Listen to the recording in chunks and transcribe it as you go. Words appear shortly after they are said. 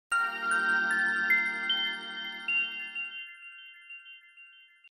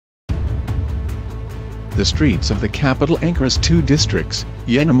the streets of the capital Ankara's two districts,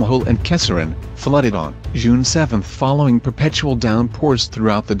 Yenimahal and Keserin, flooded on June 7 following perpetual downpours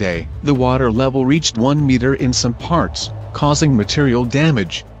throughout the day. The water level reached 1 meter in some parts, causing material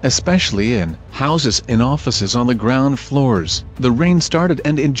damage, especially in houses and offices on the ground floors. The rain started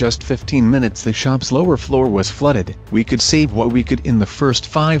and in just 15 minutes the shop's lower floor was flooded. "We could save what we could in the first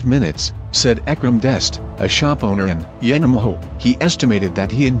 5 minutes," said Ekrem Dest, a shop owner in Yenimahal. He estimated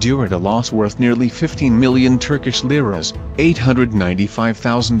that he endured a loss worth nearly 15 million Turkish liras,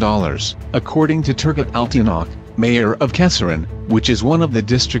 $895,000. According to Turgut Altınok, mayor of Keserin, which is one of the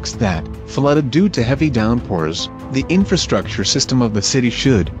districts that flooded due to heavy downpours, the infrastructure system of the city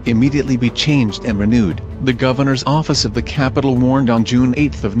should immediately be changed and renewed. The governor's office of the capital warned on June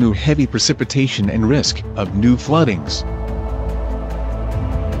 8 of new heavy precipitation and risk of new floodings.